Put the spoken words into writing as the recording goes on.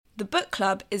The book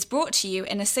club is brought to you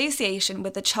in association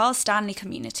with the Charles Stanley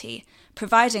community,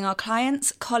 providing our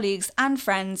clients, colleagues and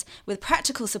friends with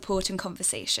practical support and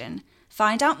conversation.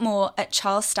 Find out more at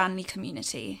Charles Stanley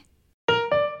Community.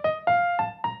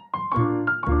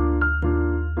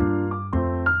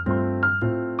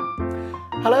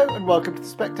 Hello and welcome to The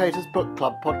Spectator's Book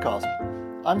Club podcast.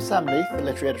 I'm Sam Leith, the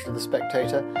literary editor of The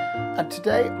Spectator, and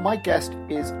today my guest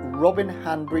is Robin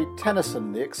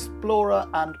Hanbury-Tenison, the explorer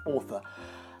and author.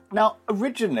 Now,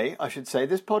 originally, I should say,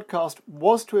 this podcast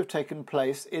was to have taken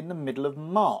place in the middle of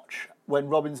March, when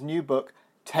Robin's new book,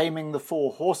 Taming the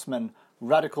Four Horsemen,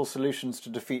 Radical Solutions to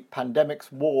Defeat Pandemics,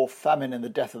 War, Famine and the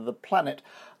Death of the Planet,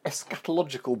 a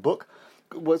scatological book,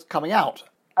 was coming out.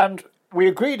 And we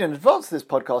agreed in advance of this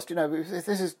podcast, if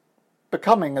this is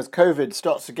becoming, as COVID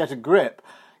starts to get a grip,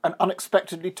 an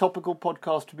unexpectedly topical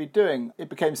podcast to be doing. It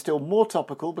became still more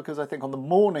topical because I think on the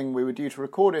morning we were due to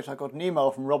record it, I got an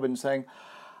email from Robin saying,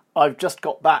 I've just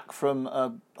got back from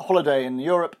a holiday in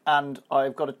Europe and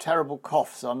I've got a terrible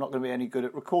cough, so I'm not going to be any good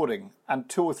at recording. And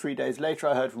 2 or 3 days later,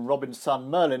 I heard from Robin's son,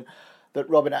 Merlin, that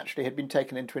Robin actually had been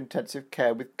taken into intensive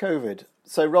care with COVID.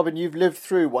 So, Robin, you've lived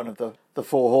through one of the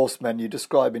four horsemen you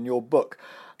describe in your book.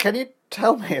 Can you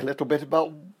tell me a little bit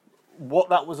about what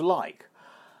that was like?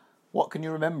 What can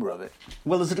you remember of it?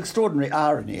 Well, there's an extraordinary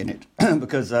irony in it,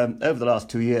 because over the last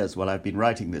 2 years, while I've been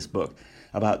writing this book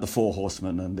about the four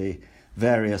horsemen and the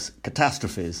various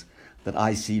catastrophes that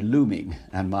I see looming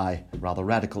and my rather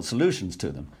radical solutions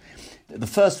to them. The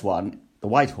first one, the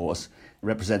white horse,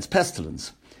 represents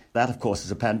pestilence. That, of course,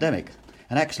 is a pandemic.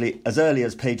 And actually, as early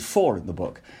as page 4 in the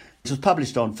book, which was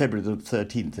published on February the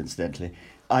 13th, incidentally,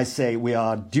 I say we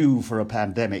are due for a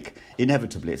pandemic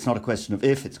inevitably. It's not a question of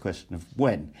if, it's a question of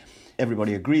when.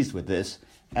 Everybody agrees with this.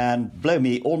 And blow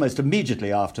me, almost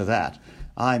immediately after that,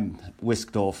 I'm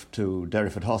whisked off to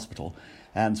Derriford Hospital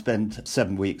and spent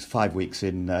 5 weeks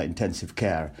in intensive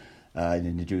care in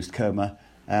an induced coma,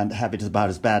 and have it about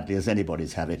as badly as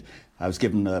anybody's have it. I was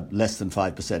given a less than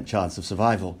 5% chance of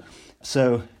survival.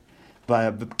 So, by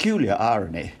a peculiar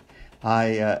irony,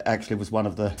 I actually was one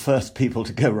of the first people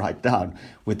to go right down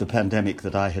with the pandemic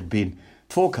that I had been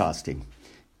forecasting.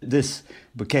 This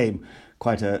became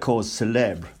quite a cause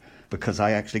célèbre because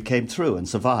I actually came through and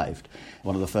survived.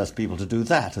 One of the first people to do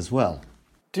that as well.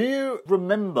 Do you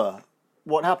remember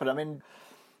what happened? I mean,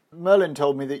 Merlin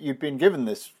told me that you'd been given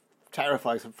this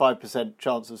terrifying 5%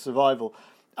 chance of survival.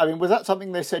 I mean, was that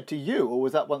something they said to you, or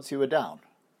was that once you were down?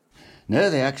 No,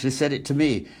 they actually said it to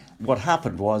me. What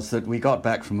happened was that we got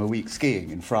back from a week skiing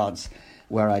in France,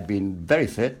 where I'd been very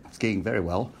fit, skiing very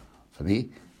well for me.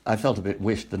 I felt a bit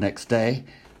wished the next day,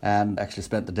 and actually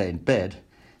spent the day in bed.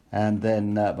 And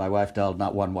then my wife dialed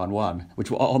 111, which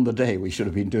were on the day we should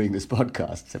have been doing this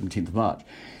podcast, 17th of March.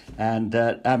 And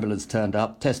ambulance turned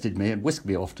up, tested me, and whisked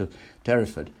me off to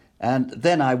Derriford. And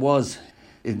then I was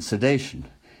in sedation,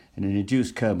 in an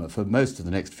induced coma for most of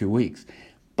the next few weeks.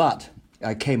 But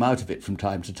I came out of it from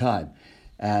time to time.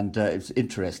 And it was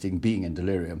interesting being in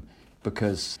delirium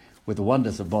because with the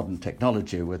wonders of modern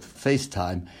technology, with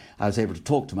FaceTime, I was able to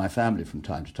talk to my family from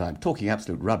time to time, talking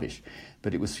absolute rubbish,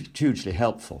 but it was hugely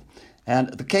helpful. And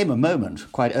there came a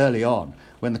moment quite early on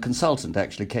when the consultant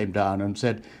actually came down and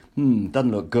said,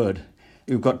 doesn't look good.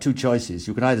 You've got 2 choices.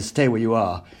 You can either stay where you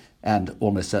are and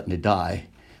almost certainly die,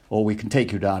 or we can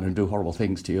take you down and do horrible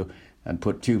things to you and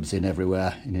put tubes in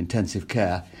everywhere in intensive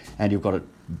care, and you've got a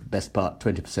best part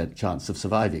 20% chance of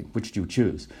surviving. Which do you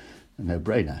choose? A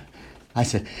no-brainer. I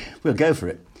said, we'll go for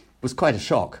it. It was quite a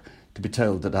shock to be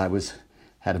told that I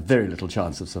had a very little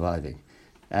chance of surviving.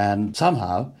 And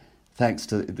somehow, thanks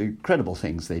to the incredible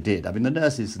things they did, I mean, the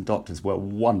nurses and doctors were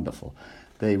wonderful.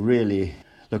 They really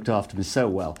looked after me so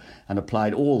well and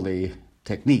applied all the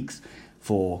techniques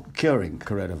for curing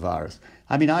coronavirus.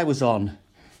 I mean, I was on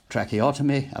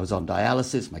tracheotomy, I was on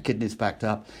dialysis, my kidneys backed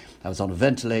up, I was on a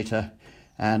ventilator,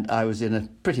 and I was in a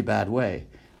pretty bad way.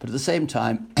 But at the same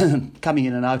time, coming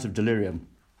in and out of delirium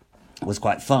was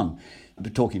quite fun,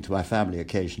 talking to my family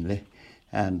occasionally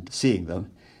and seeing them.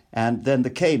 And then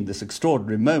there came this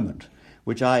extraordinary moment,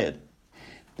 which I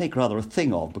make rather a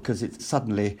thing of because it's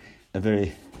suddenly a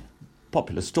very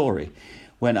popular story,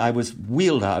 when I was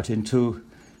wheeled out into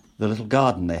the little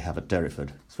garden they have at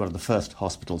Derriford. It's one of the first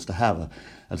hospitals to have a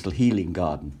little healing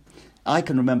garden. I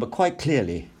can remember quite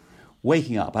clearly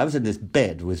waking up. I was in this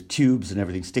bed with tubes and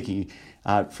everything sticking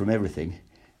out from everything,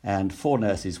 and 4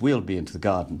 nurses wheeled me into the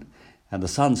garden, and the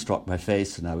sun struck my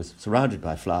face, and I was surrounded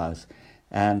by flowers.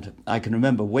 And I can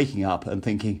remember waking up and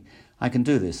thinking, I can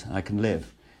do this, I can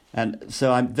live. And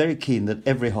so I'm very keen that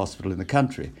every hospital in the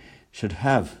country should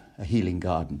have a healing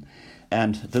garden.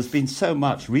 And there's been so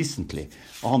much recently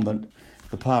on the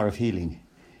The Power of Healing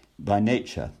by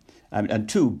Nature. And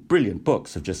two brilliant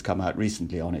books have just come out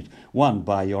recently on it. One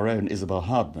by your own Isabel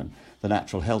Hardman, The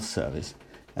Natural Health Service,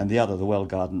 and the other, The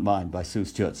Well-Gardened Mind by Sue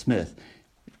Stuart-Smith,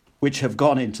 which have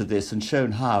gone into this and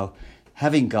shown how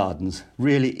having gardens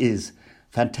really is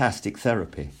fantastic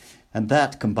therapy. And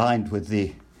that, combined with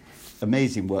the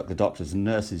amazing work the doctors and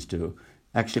nurses do,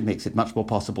 actually makes it much more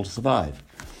possible to survive.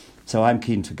 So I'm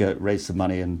keen to go raise some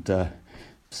money and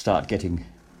start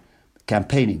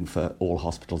campaigning for all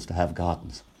hospitals to have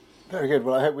gardens. Very good.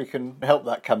 Well, I hope we can help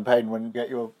that campaign when you get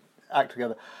your act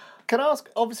together. Can I ask,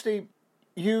 obviously,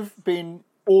 you've been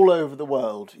all over the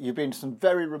world. You've been to some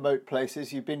very remote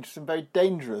places. You've been to some very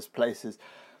dangerous places.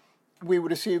 We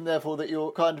would assume, therefore, that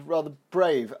you're kind of rather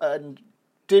brave. And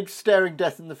did staring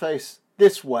death in the face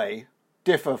this way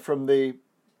differ from the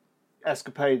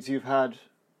escapades you've had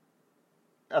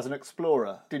as an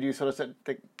explorer? Did you sort of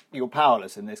think you're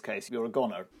powerless in this case? You're a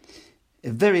goner? A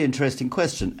very interesting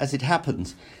question. As it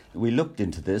happens, we looked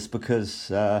into this because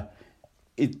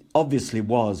it obviously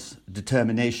was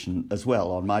determination as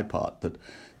well on my part that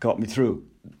got me through.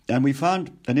 And we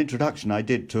found an introduction I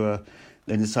did to an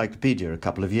encyclopedia a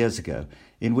couple of years ago,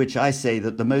 in which I say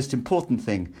that the most important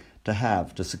thing to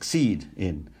have to succeed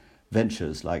in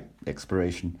ventures like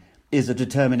exploration is a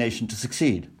determination to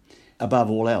succeed above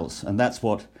all else. And that's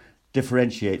what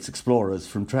differentiates explorers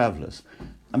from travellers.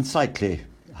 I'm slightly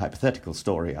hypothetical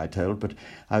story I told, but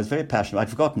I was very passionate. I'd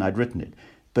forgotten I'd written it.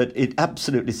 But it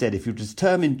absolutely said if you're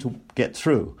determined to get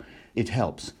through, it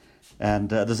helps. And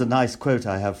there's a nice quote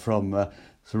I have from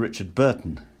Sir Richard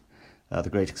Burton, the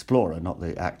great explorer, not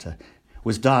the actor,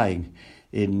 was dying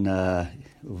in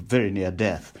very near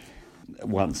death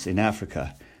once in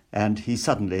Africa. And he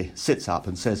suddenly sits up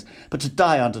and says, "But to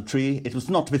die under a tree, it was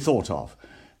not to be thought of."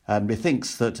 And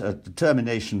methinks that a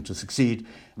determination to succeed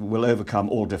will overcome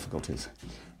all difficulties.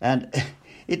 And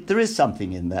there is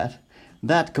something in that.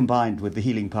 That, combined with the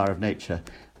healing power of nature,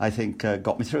 I think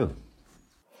got me through.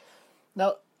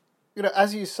 Now,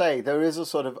 as you say, there is a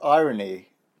sort of irony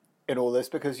in all this,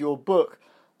 because your book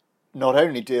not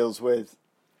only deals with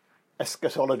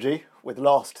eschatology, with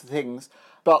last things,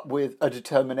 but with a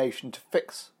determination to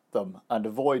fix them and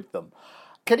avoid them.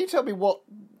 Can you tell me what,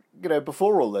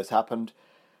 before all this happened,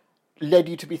 led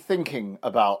you to be thinking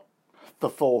about the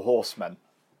four horsemen?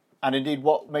 And indeed,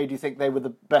 what made you think they were the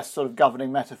best sort of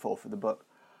governing metaphor for the book?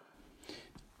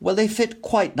 Well, they fit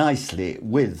quite nicely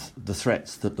with the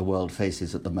threats that the world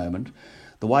faces at the moment.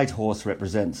 The white horse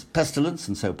represents pestilence,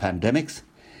 and so pandemics.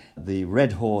 The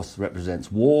red horse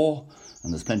represents war,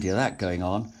 and there's plenty of that going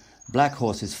on. Black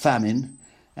horse is famine,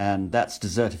 and that's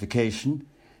desertification.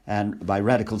 And my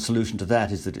radical solution to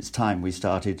that is that it's time we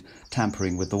started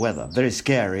tampering with the weather. Very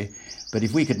scary, but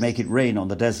if we could make it rain on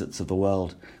the deserts of the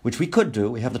world, which we could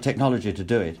do, we have the technology to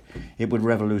do it, it would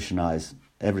revolutionize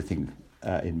everything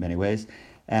in many ways.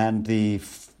 And the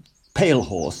pale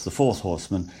horse, the fourth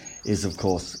horseman, is, of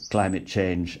course, climate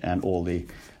change and all the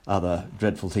other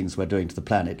dreadful things we're doing to the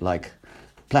planet, like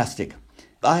plastic.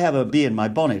 I have a bee in my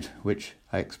bonnet, which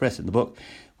I express in the book,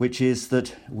 which is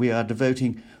that we are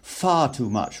devoting far too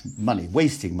much money,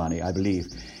 wasting money, I believe,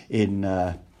 in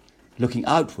looking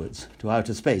outwards to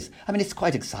outer space. I mean, it's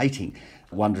quite exciting,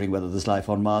 wondering whether there's life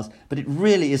on Mars, but it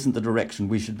really isn't the direction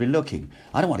we should be looking.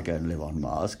 I don't want to go and live on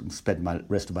Mars and spend the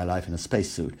rest of my life in a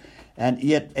spacesuit. And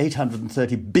yet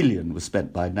 830 billion was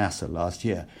spent by NASA last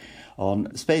year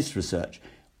on space research,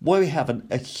 where we have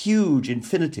a huge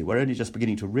infinity we're only just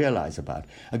beginning to realize about,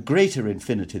 a greater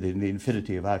infinity than the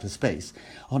infinity of outer space.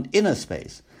 On inner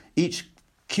space, each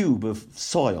cube of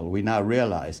soil, we now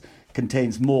realize,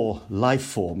 contains more life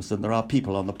forms than there are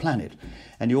people on the planet.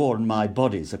 And your and my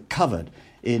bodies are covered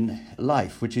in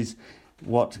life, which is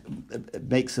what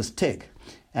makes us tick.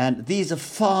 And these are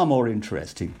far more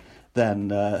interesting than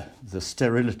the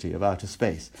sterility of outer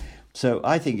space. So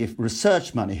I think if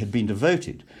research money had been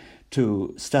devoted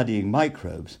to studying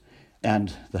microbes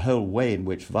and the whole way in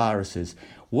which viruses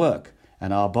work,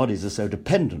 and our bodies are so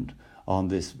dependent on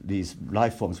these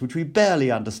life forms, which we barely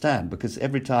understand, because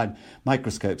every time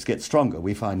microscopes get stronger,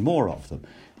 we find more of them.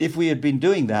 If we had been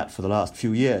doing that for the last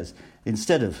few years,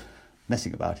 instead of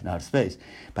messing about in outer space,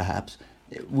 perhaps,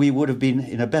 we would have been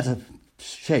in a better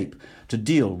shape to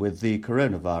deal with the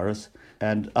coronavirus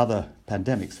and other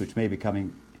pandemics which may be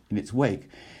coming in its wake.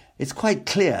 It's quite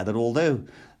clear that although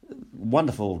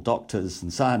wonderful doctors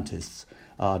and scientists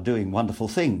are doing wonderful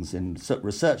things in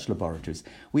research laboratories,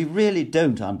 we really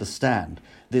don't understand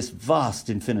this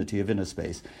vast infinity of inner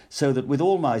space, so that with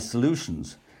all my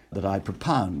solutions that I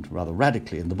propound rather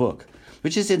radically in the book,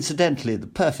 which is incidentally the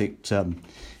perfect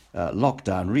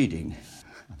lockdown reading,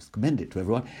 I'm commend it to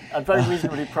everyone. And very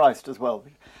reasonably priced as well.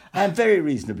 And very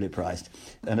reasonably priced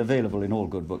and available in all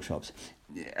good bookshops.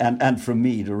 And from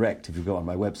me direct, if you go on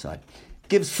my website.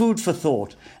 Gives food for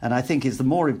thought, and I think is the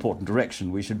more important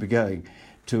direction we should be going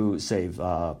to save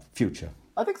our future.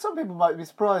 I think some people might be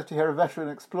surprised to hear a veteran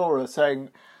explorer saying,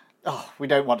 "Oh, we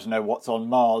don't want to know what's on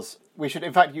Mars. We should,"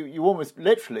 in fact, you almost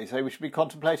literally say we should be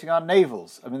contemplating our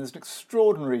navels. I mean, there's an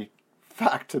extraordinary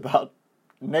fact about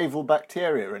naval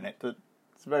bacteria in it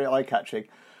that's very eye-catching.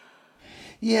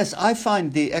 Yes, I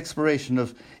find the exploration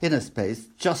of inner space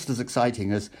just as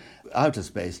exciting as outer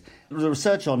space. The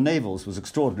research on navels was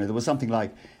extraordinary. There was something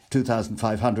like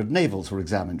 2,500 navels were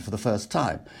examined for the first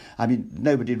time. I mean,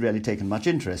 nobody had really taken much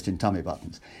interest in tummy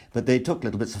buttons, but they took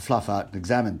little bits of fluff out and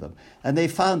examined them. And they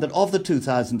found that of the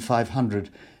 2,500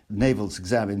 navels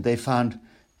examined, they found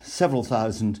several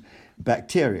thousand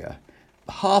bacteria,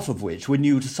 half of which were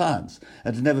new to science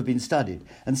and had never been studied,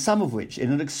 and some of which,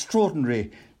 in an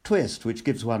extraordinary twist, which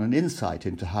gives one an insight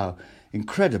into how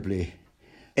incredibly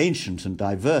ancient and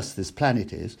diverse this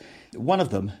planet is, one of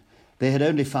them they had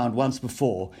only found once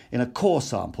before in a core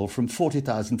sample from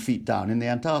 40,000 feet down in the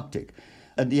Antarctic,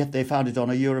 and yet they found it on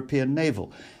a European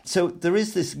naval. So there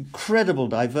is this incredible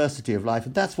diversity of life,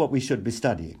 and that's what we should be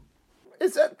studying.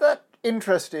 Is that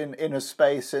interest in inner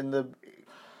space, in the,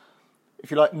 if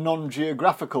you like,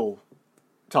 non-geographical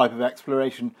type of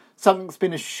exploration, something that's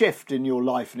been a shift in your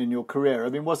life and in your career? I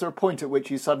mean, was there a point at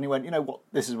which you suddenly went, you know what,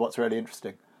 this is what's really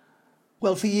interesting?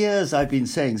 Well, for years I've been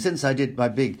saying, since I did my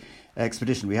big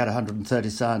expedition, we had 130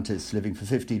 scientists living for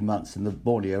 15 months in the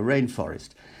Borneo rainforest.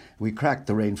 We cracked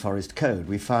the rainforest code.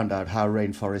 We found out how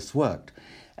rainforests worked.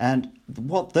 And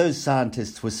what those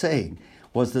scientists were saying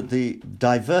was that the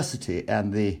diversity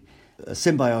and the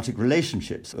symbiotic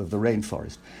relationships of the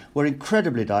rainforest were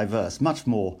incredibly diverse, much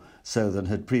more so than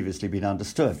had previously been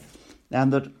understood,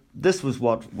 and that this was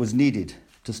what was needed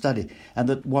to study, and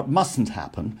that what mustn't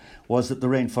happen was that the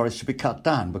rainforest should be cut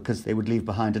down because they would leave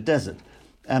behind a desert.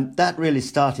 And that really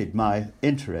started my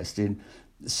interest in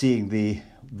seeing the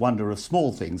wonder of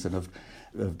small things and of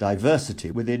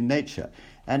diversity within nature.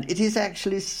 And it is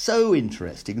actually so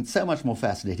interesting and so much more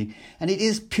fascinating, and it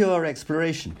is pure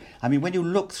exploration. I mean, when you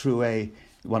look through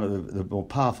one of the more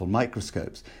powerful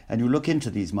microscopes, and you look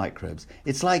into these microbes,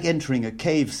 it's like entering a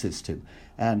cave system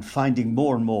and finding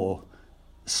more and more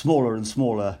smaller and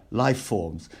smaller life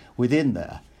forms within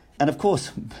there. And of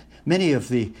course, many of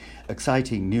the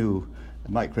exciting new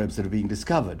microbes that are being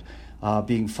discovered are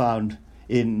being found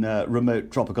in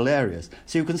remote tropical areas.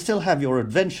 So you can still have your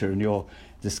adventure and your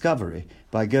discovery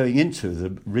by going into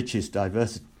the richest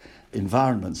diverse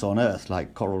environments on Earth,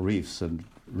 like coral reefs and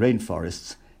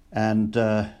rainforests, and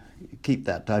keep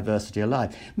that diversity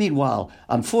alive. Meanwhile,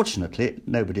 unfortunately,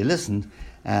 nobody listened,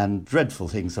 and dreadful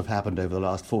things have happened over the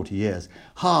last 40 years.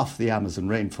 Half the Amazon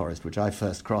rainforest, which I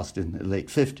first crossed in the late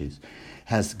 50s,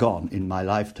 has gone in my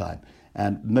lifetime,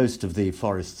 and most of the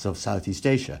forests of Southeast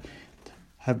Asia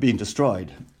have been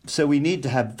destroyed. So we need to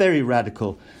have very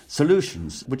radical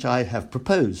solutions, which I have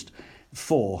proposed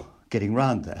for getting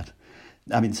round that.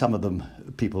 I mean, some of them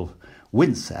people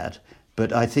wince at,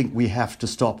 but I think we have to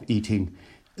stop eating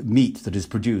meat that is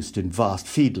produced in vast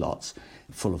feedlots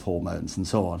full of hormones and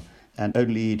so on, and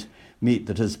only eat meat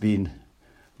that has been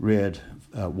reared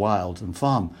wild and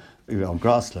farm on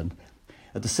grassland.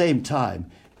 At the same time,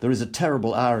 there is a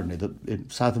terrible irony that in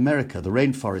South America, the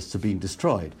rainforests are being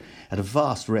destroyed at a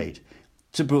vast rate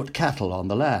to put cattle on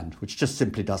the land, which just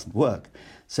simply doesn't work.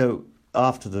 So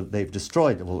after they've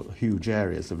destroyed all huge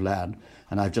areas of land,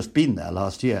 and I've just been there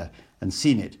last year and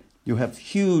seen it, you have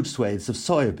huge swathes of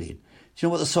soya bean. Do you know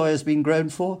what the soya has been grown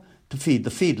for? To feed the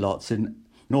feedlots in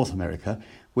North America,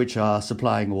 which are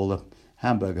supplying all the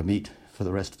hamburger meat for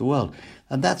the rest of the world.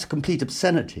 And that's complete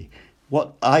obscenity.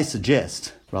 What I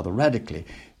suggest, rather radically,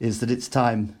 is that it's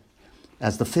time,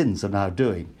 as the Finns are now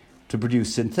doing, to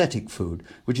produce synthetic food,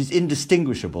 which is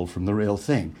indistinguishable from the real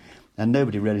thing. And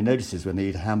nobody really notices when they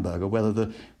eat a hamburger whether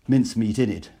the mincemeat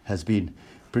in it has been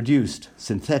produced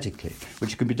synthetically,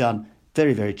 which can be done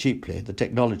very, very cheaply. The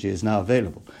technology is now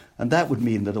available. And that would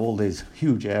mean that all these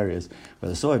huge areas where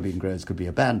the soybean grows could be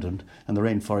abandoned and the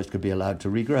rainforest could be allowed to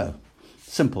regrow.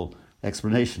 Simple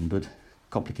explanation, but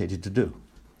complicated to do.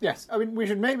 Yes, I mean, we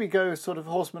should maybe go sort of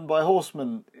horseman by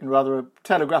horseman in rather a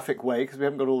telegraphic way, because we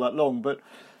haven't got all that long, but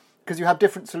because you have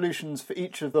different solutions for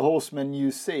each of the horsemen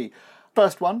you see.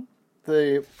 First one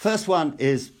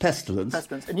is pestilence.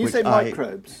 Pestilence. And you say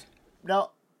microbes.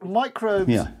 Now, microbes,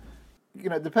 you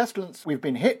know, the pestilence we've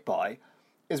been hit by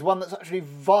is one that's actually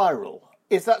viral.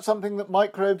 Is that something that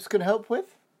microbes can help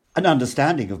with? An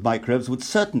understanding of microbes would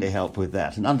certainly help with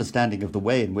that, an understanding of the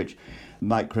way in which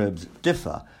microbes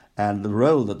differ. and the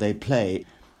role that they play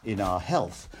in our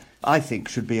health, I think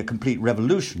should be a complete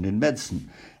revolution in medicine.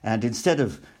 And instead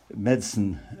of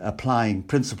medicine applying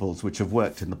principles which have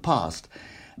worked in the past,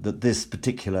 that this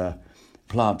particular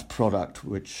plant product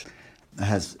which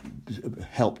has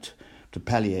helped to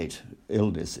palliate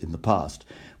illness in the past,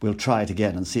 we'll try it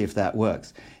again and see if that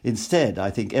works. Instead,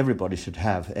 I think everybody should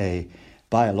have a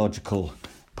biological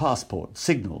passport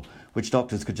signal which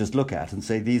doctors could just look at and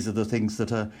say these are the things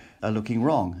that are looking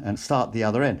wrong and start the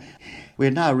other end.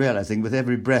 We're now realizing with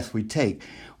every breath we take,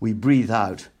 we breathe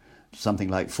out something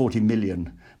like 40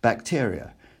 million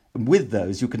bacteria. And with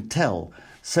those, you can tell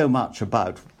so much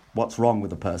about what's wrong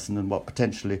with a person and what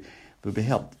potentially will be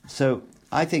helped. So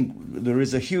I think there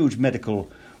is a huge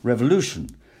medical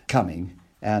revolution coming,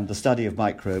 and the study of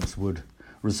microbes would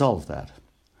resolve that.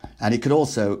 And it could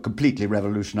also completely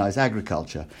revolutionize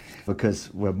agriculture, because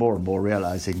we're more and more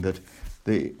realizing that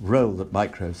the role that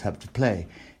microbes have to play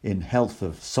in health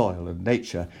of soil and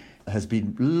nature has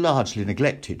been largely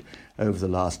neglected over the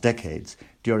last decades,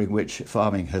 during which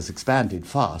farming has expanded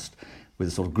fast with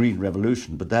a sort of green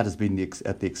revolution, but that has been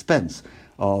at the expense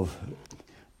of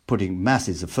putting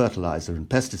masses of fertilizer and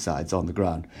pesticides on the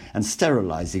ground and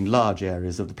sterilizing large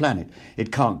areas of the planet.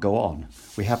 It can't go on.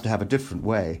 We have to have a different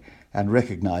way and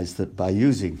recognize that by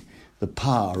using the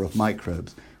power of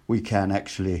microbes, we can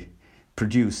actually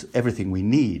produce everything we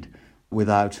need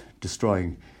without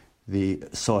destroying the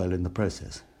soil in the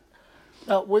process.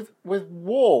 Now, with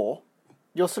war,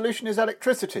 your solution is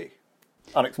electricity,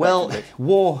 unexpectedly. Well,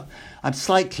 war, I'm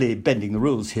slightly bending the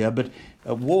rules here, but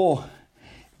war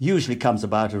usually comes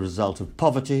about as a result of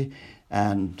poverty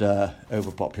and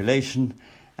overpopulation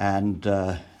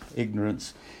and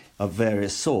ignorance of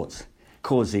various sorts,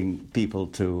 causing people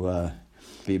to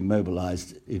be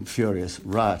mobilized in furious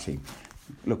rioting.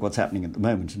 Look what's happening at the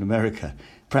moment in America,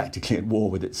 practically at war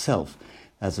with itself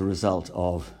as a result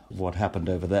of what happened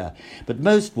over there. But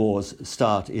most wars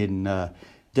start in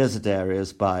desert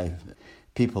areas by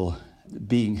people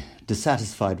being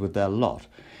dissatisfied with their lot.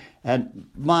 And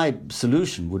my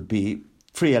solution would be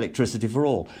free electricity for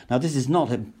all. Now, this is not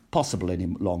possible any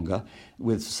longer,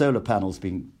 with solar panels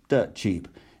being dirt cheap.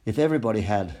 If everybody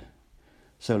had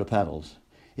solar panels,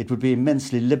 it would be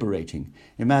immensely liberating.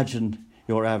 Imagine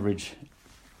your average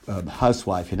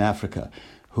housewife in Africa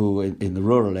who, in the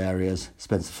rural areas,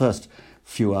 spends the first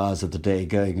few hours of the day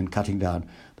going and cutting down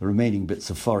the remaining bits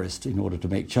of forest in order to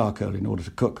make charcoal, in order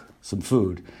to cook some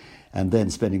food, and then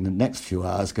spending the next few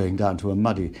hours going down to a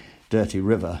muddy, dirty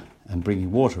river and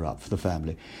bringing water up for the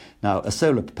family. Now, a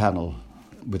solar panel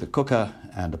with a cooker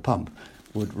and a pump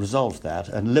would resolve that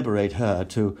and liberate her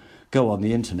to go on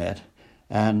the internet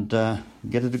and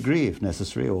get a degree if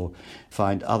necessary, or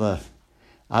find other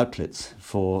outlets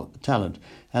for talent.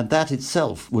 And that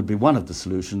itself would be one of the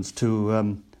solutions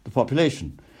to the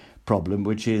population problem,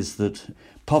 which is that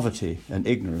poverty and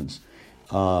ignorance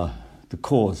are the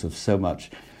cause of so much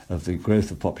of the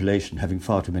growth of population, having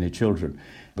far too many children,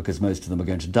 because most of them are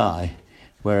going to die.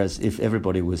 Whereas if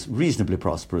everybody was reasonably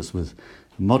prosperous with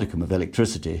a modicum of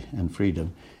electricity and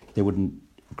freedom, they wouldn't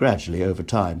gradually, over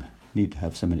time, need to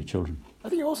have so many children. I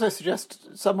think you also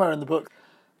suggest somewhere in the book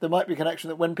there might be a connection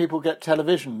that when people get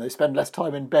television, they spend less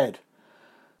time in bed.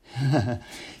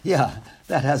 Yeah,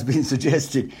 that has been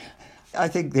suggested. I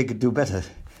think they could do better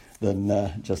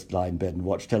than just lie in bed and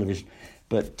watch television.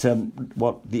 But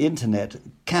what the internet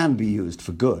can be used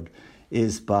for good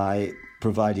is by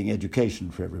providing education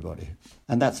for everybody.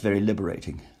 And that's very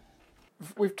liberating.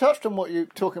 We've touched on what you're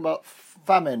talking about,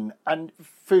 famine and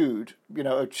food,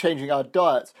 changing our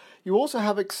diets. You also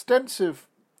have extensive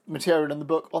material in the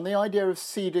book on the idea of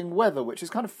seeding weather, which is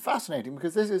kind of fascinating,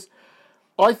 because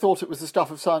I thought it was the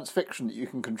stuff of science fiction that you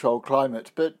can control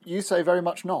climate, but you say very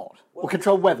much not. Or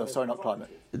control weather, sorry, not climate.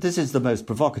 This is the most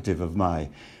provocative of my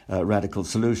radical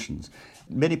solutions.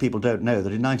 Many people don't know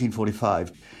that in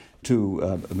 1945, two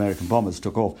American bombers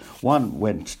took off. One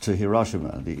went to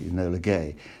Hiroshima, the Enola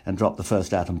Gay, and dropped the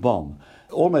first atom bomb.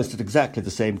 Almost at exactly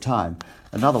the same time,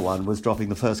 another one was dropping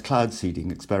the first cloud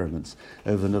seeding experiments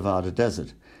over the Nevada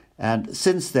desert. And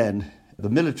since then, the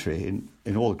military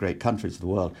in all the great countries of the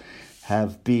world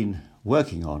have been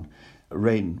working on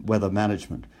rain weather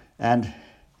management. And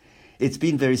it's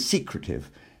been very secretive.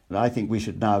 And I think we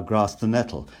should now grasp the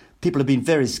nettle. People have been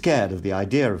very scared of the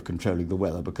idea of controlling the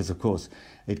weather because, of course,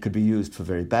 it could be used for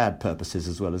very bad purposes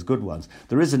as well as good ones.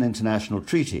 There is an international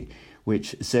treaty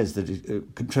which says that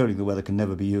controlling the weather can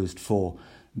never be used for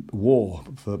war,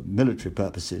 for military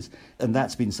purposes, and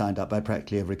that's been signed up by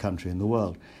practically every country in the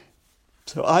world.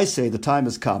 So I say the time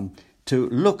has come to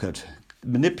look at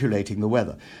manipulating the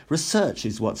weather. Research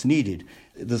is what's needed.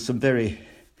 There's some very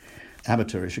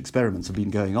amateurish experiments have been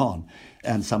going on,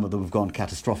 and some of them have gone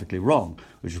catastrophically wrong,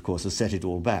 which of course has set it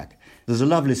all back. There's a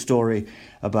lovely story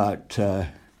about the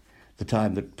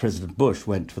time that President Bush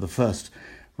went for the first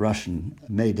Russian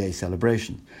May Day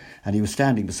celebration, and he was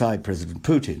standing beside President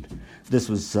Putin. This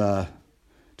was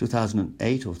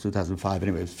 2008 or 2005,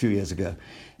 anyway, it was a few years ago.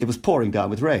 It was pouring down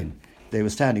with rain. They were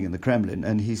standing in the Kremlin,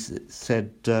 and he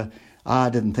said, I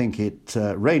didn't think it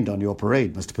rained on your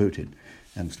parade, Mr. Putin.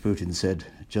 And Mr. Putin said,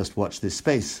 just watch this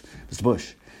space, Mr.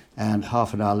 Bush. And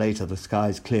half an hour later, the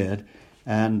skies cleared,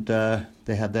 and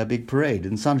they had their big parade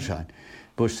in sunshine.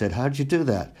 Bush said, how did you do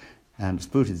that? And Mr.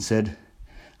 Putin said,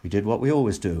 we did what we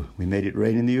always do. We made it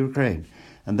rain in the Ukraine.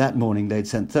 And that morning, they'd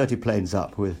sent 30 planes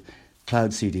up with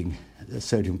cloud seeding,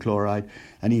 sodium chloride,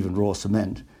 and even raw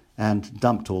cement, and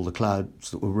dumped all the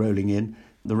clouds that were rolling in.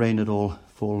 The rain had all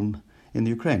fallen in the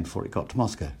Ukraine before it got to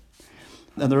Moscow.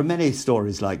 And there are many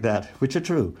stories like that which are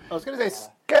true. I was going to say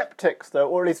sceptics, though,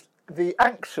 or at least the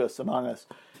anxious among us,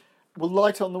 will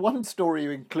light on the one story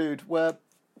you include where,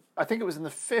 I think it was in the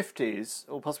 50s,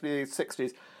 or possibly the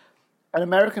 60s, an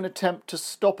American attempt to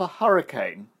stop a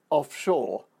hurricane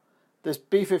offshore. This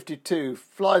B-52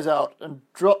 flies out and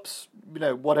drops,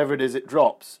 whatever it is it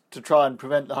drops, to try and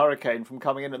prevent the hurricane from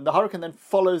coming in. And the hurricane then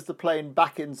follows the plane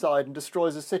back inside and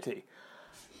destroys a city.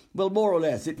 Well, more or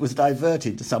less, it was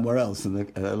diverted to somewhere else and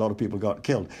a lot of people got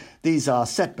killed. These are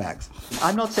setbacks.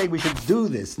 I'm not saying we should do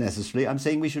this necessarily. I'm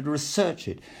saying we should research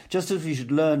it, just as we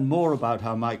should learn more about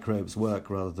how microbes work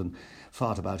rather than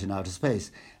fart about in outer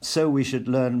space. So we should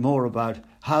learn more about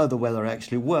how the weather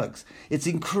actually works. It's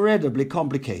incredibly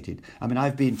complicated. I mean,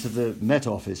 I've been to the Met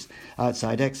Office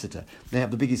outside Exeter. They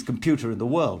have the biggest computer in the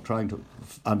world trying to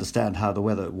understand how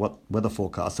what weather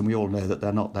forecasts, and we all know that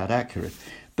they're not that accurate.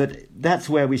 But that's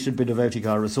where we should be devoting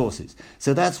our resources.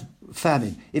 So that's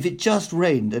famine. If it just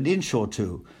rained an inch or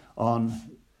two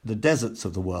on the deserts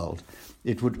of the world,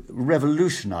 it would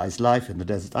revolutionize life in the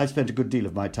desert. I've spent a good deal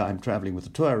of my time traveling with the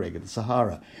Tuareg in the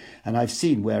Sahara, and I've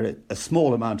seen where a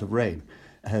small amount of rain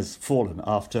has fallen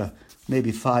after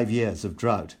maybe 5 years of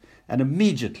drought, and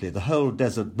immediately the whole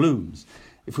desert blooms.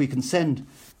 If we can send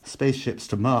spaceships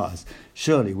to Mars,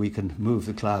 surely we can move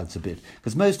the clouds a bit,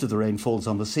 because most of the rain falls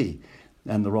on the sea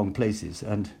and the wrong places,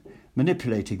 and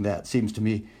manipulating that seems to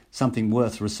me something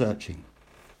worth researching.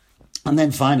 And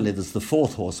then finally there's the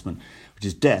fourth horseman, which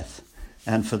is death,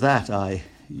 and for that I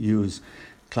use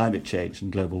climate change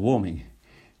and global warming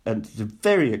and the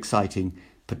very exciting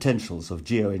potentials of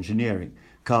geoengineering,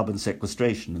 carbon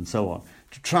sequestration and so on,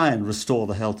 to try and restore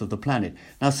the health of the planet.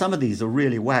 Now, some of these are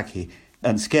really wacky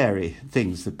and scary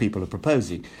things that people are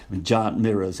proposing. I mean, giant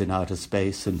mirrors in outer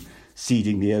space and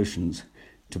seeding the oceans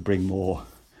to bring more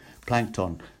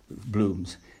plankton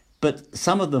blooms. But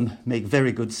some of them make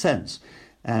very good sense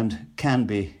and can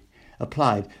be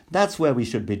applied. That's where we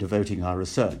should be devoting our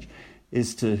research,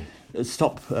 is to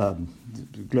stop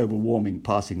global warming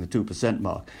passing the 2%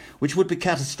 mark, which would be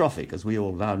catastrophic, as we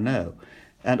all now know.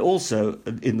 And also,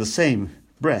 in the same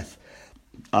breath,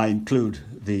 I include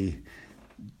the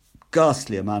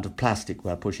ghastly amount of plastic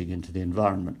we're pushing into the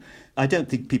environment. I don't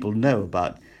think people know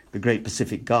about the Great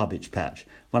Pacific Garbage Patch,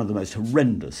 one of the most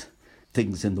horrendous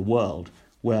things in the world,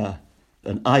 where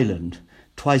an island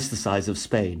twice the size of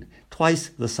Spain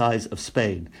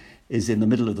is in the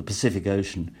middle of the Pacific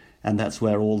Ocean, and that's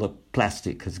where all the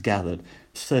plastic has gathered.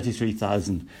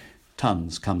 33,000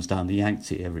 tons comes down the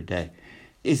Yangtze every day.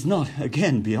 It's not,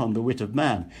 again, beyond the wit of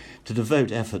man to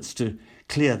devote efforts to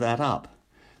clear that up.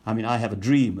 I mean, I have a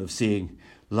dream of seeing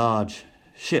large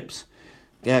ships,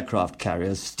 aircraft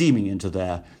carriers, steaming into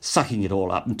there, sucking it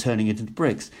all up and turning it into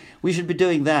bricks. We should be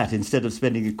doing that instead of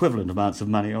spending equivalent amounts of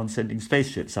money on sending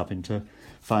spaceships up to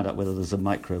find out whether there's a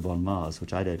microbe on Mars,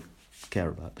 which I don't care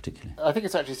about particularly. I think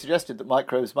it's actually suggested that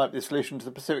microbes might be the solution to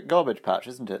the Pacific Garbage Patch,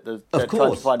 isn't it? They're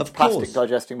trying to find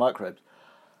plastic-digesting microbes.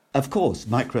 Of course,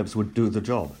 microbes would do the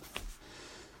job.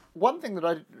 One thing that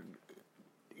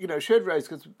I should raise,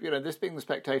 because, this being The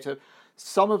Spectator,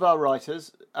 some of our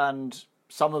writers and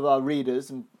some of our readers,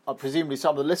 and presumably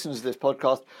some of the listeners of this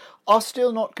podcast, are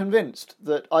still not convinced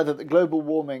that either that global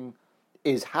warming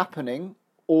is happening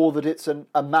or that it's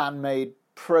a man-made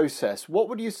process. What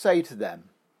would you say to them?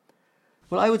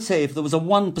 Well, I would say if there was a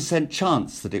 1%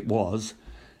 chance that it was,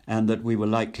 and that we were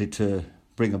likely to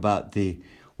bring about the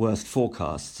worst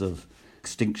forecasts of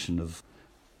extinction of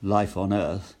life on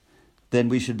Earth, then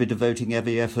we should be devoting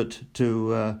every effort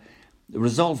to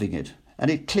resolving it. And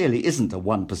it clearly isn't a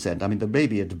 1%. I mean, there may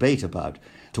be a debate about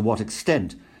to what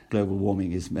extent global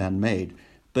warming is man-made,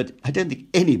 but I don't think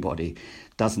anybody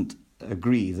doesn't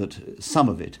agree that some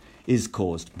of it is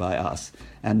caused by us.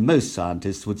 And most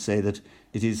scientists would say that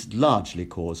it is largely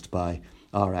caused by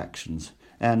our actions.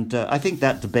 And I think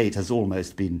that debate has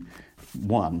almost been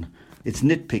won. It's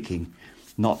nitpicking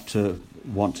not to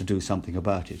want to do something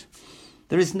about it.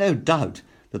 There is no doubt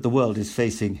that the world is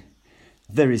facing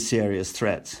very serious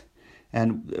threats,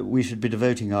 and we should be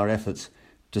devoting our efforts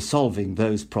to solving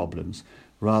those problems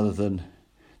rather than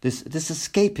this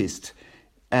escapist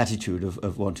attitude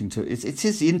of wanting to... It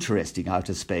is interesting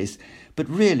outer space, but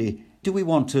really, do we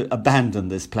want to abandon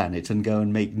this planet and go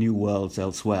and make new worlds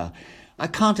elsewhere? I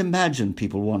can't imagine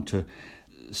people want to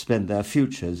spend their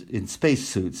futures in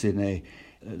spacesuits in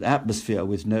an atmosphere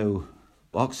with no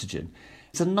oxygen.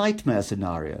 It's a nightmare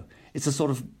scenario. It's a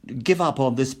sort of give up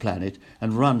on this planet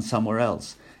and run somewhere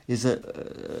else. Is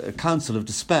a counsel of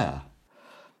despair.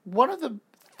 One of the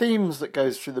themes that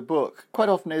goes through the book quite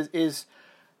often is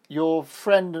your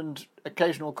friend and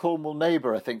occasional Cornwall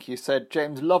neighbour, I think you said,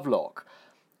 James Lovelock,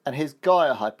 and his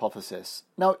Gaia hypothesis.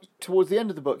 Now, towards the end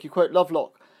of the book, you quote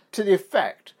Lovelock to the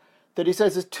effect that he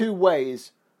says there's two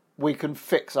ways we can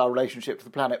fix our relationship to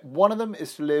the planet. One of them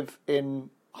is to live in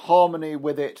harmony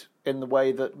with it in the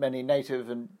way that many native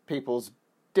and peoples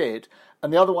did,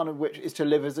 and the other one of which is to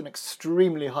live as an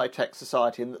extremely high-tech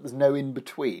society and that there's no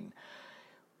in-between.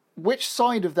 Which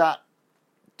side of that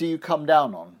do you come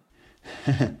down on?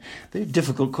 Very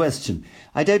difficult question.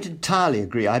 I don't entirely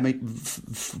agree. I'm a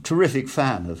terrific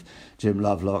fan of Jim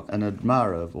Lovelock and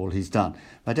admirer of all he's done.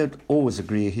 I don't always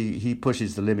agree. He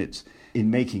pushes the limits in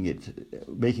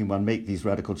making one make these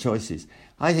radical choices.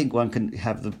 I think one can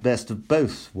have the best of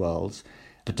both worlds,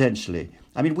 potentially.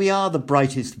 I mean, we are the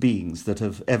brightest beings that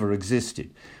have ever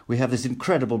existed. We have this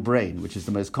incredible brain, which is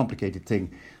the most complicated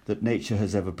thing that nature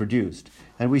has ever produced.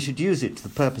 And we should use it to the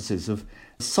purposes of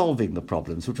solving the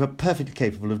problems, which we're perfectly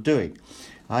capable of doing.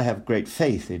 I have great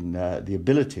faith in the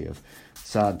ability of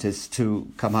scientists to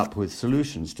come up with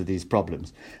solutions to these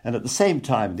problems. And at the same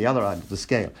time, the other end of the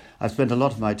scale, I've spent a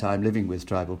lot of my time living with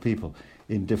tribal people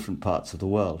in different parts of the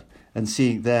world and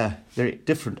seeing their very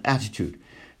different attitude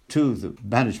to the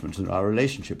management of our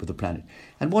relationship with the planet.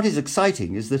 And what is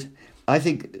exciting is that I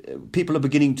think people are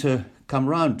beginning to come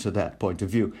round to that point of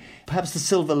view. Perhaps the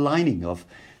silver lining of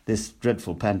this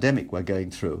dreadful pandemic we're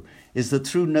going through is that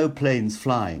through no planes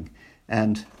flying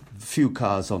and few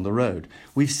cars on the road,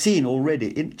 we've seen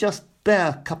already in just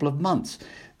bare couple of months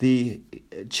the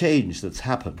change that's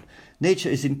happened. Nature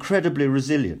is incredibly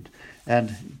resilient,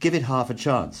 and give it half a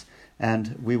chance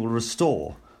and we will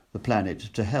restore the planet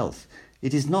to health.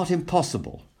 It is not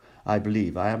impossible, I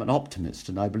believe. I am an optimist,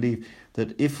 and I believe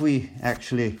that if we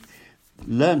actually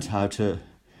learnt how to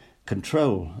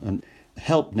control and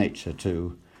help nature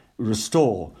to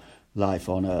restore life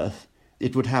on Earth,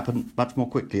 it would happen much more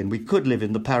quickly, and we could live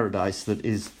in the paradise that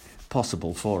is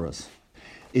possible for us.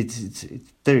 It's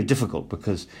very difficult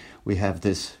because we have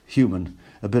this human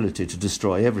ability to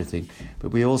destroy everything,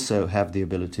 but we also have the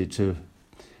ability to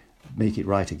make it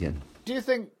right again. Do you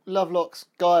think Lovelock's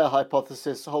Gaia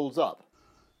hypothesis holds up?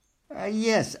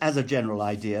 Yes, as a general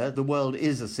idea, the world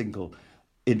is a single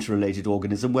interrelated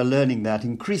organism. We're learning that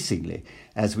increasingly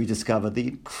as we discover the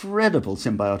incredible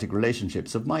symbiotic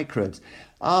relationships of microbes.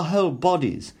 Our whole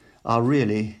bodies are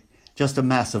really just a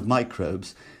mass of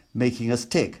microbes making us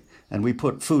tick. And we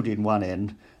put food in one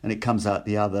end and it comes out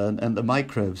the other, and the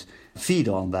microbes feed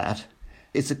on that.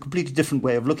 It's a completely different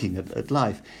way of looking at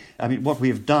life. I mean, what we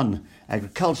have done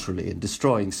agriculturally in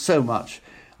destroying so much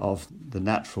of the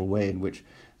natural way in which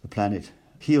the planet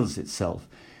heals itself,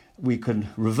 we can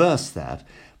reverse that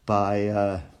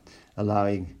by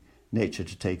allowing nature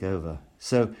to take over.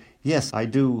 So, yes, I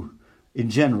do, in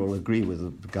general, agree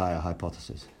with the Gaia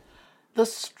hypothesis. The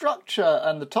structure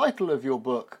and the title of your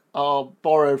book are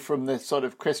borrowed from this sort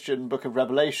of Christian Book of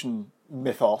Revelation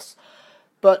mythos,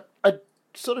 but a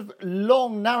sort of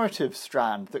long narrative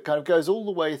strand that kind of goes all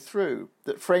the way through,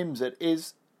 that frames it,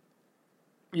 is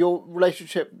your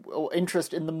relationship or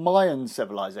interest in the Mayan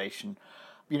civilization.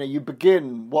 You know, you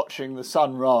begin watching the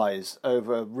sun rise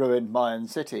over a ruined Mayan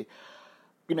city.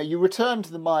 You know, you return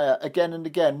to the Maya again and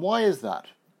again. Why is that?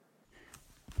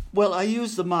 Well, I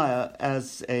use the Maya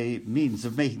as a means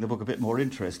of making the book a bit more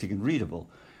interesting and readable,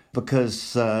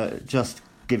 because just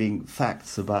giving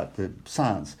facts about the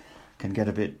science can get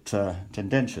a bit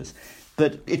tendentious.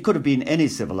 But it could have been any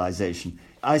civilization.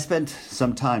 I spent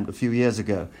some time a few years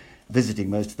ago visiting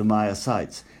most of the Maya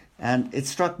sites, and it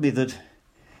struck me that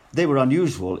they were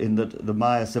unusual in that the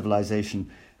Maya civilization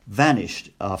vanished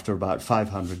after about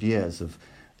 500 years of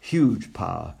huge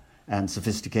power and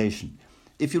sophistication.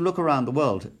 If you look around the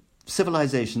world,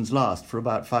 civilizations last for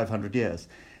about 500 years,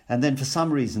 and then for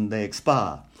some reason they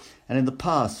expire. And in the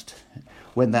past,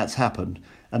 when that's happened,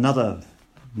 another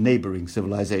neighbouring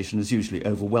civilization has usually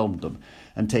overwhelmed them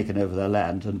and taken over their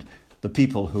land, and the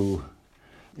people who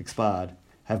expired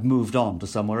have moved on to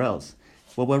somewhere else.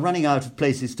 Well, we're running out of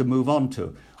places to move on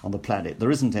to on the planet.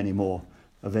 There isn't any more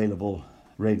available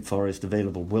rainforest,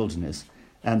 available wilderness.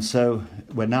 And so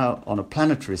we're now on a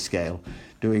planetary scale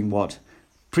doing what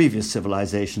previous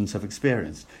civilizations have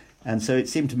experienced. And so it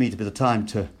seemed to me to be the time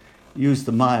to use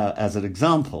the Maya as an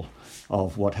example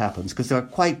of what happens, because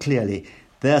quite clearly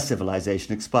their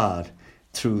civilization expired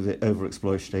through the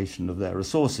overexploitation of their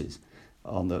resources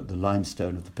on the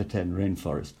limestone of the Peten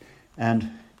rainforest.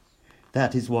 And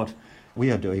that is what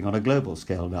we are doing on a global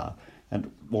scale now.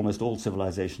 And almost all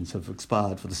civilizations have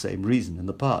expired for the same reason in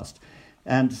the past.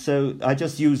 And so I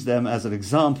just use them as an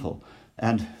example.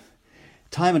 And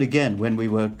time and again, when we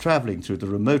were traveling through the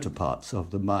remoter parts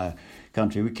of the Maya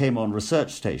country, we came on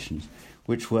research stations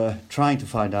which were trying to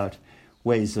find out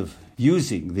ways of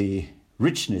using the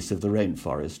richness of the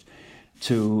rainforest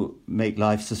to make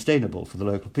life sustainable for the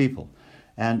local people.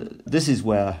 And this is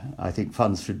where I think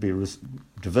funds should be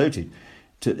devoted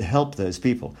to help those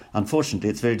people. Unfortunately,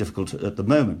 it's very difficult at the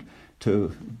moment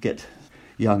to get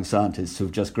young scientists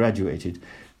who've just graduated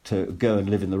to go and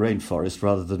live in the rainforest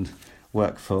rather than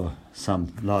work for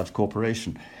some large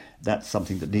corporation. That's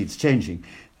something that needs changing,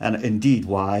 and indeed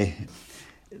why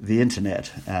the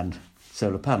internet and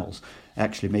solar panels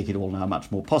actually make it all now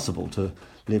much more possible to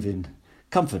live in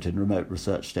comfort in remote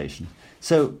research stations.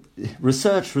 So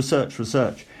research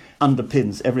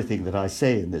underpins everything that I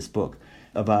say in this book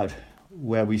about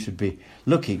where we should be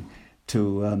looking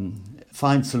to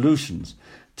find solutions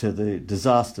to the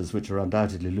disasters which are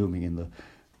undoubtedly looming in the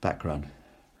background.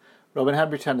 Robin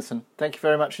Hanbury-Tenison, thank you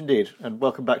very much indeed, and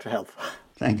welcome back to Health.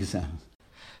 Thank you, Sam.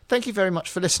 Thank you very much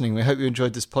for listening. We hope you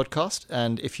enjoyed this podcast,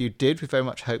 and if you did, we very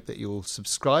much hope that you'll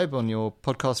subscribe on your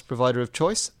podcast provider of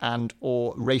choice and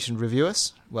or rate and review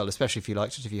us. Well, especially if you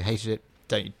liked it. If you hated it,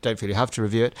 don't feel you have to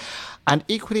review it. And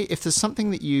equally, if there's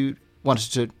something that you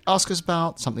wanted to ask us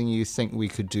about, something you think we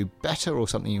could do better or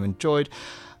something you enjoyed,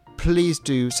 please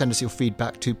do send us your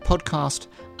feedback to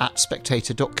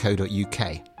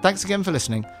podcast@spectator.co.uk. Thanks again for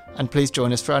listening, and please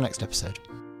join us for our next episode.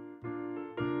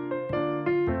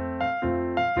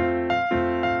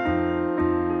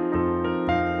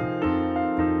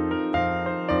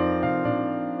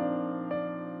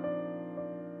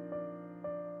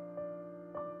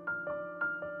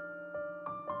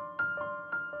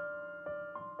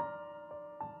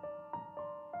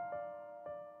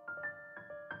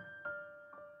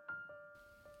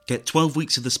 Get 12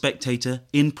 weeks of The Spectator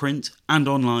in print and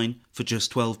online for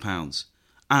just £12.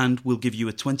 And we'll give you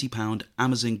a £20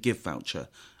 Amazon gift voucher,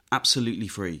 absolutely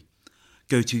free.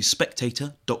 Go to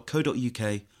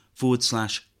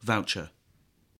spectator.co.uk/voucher.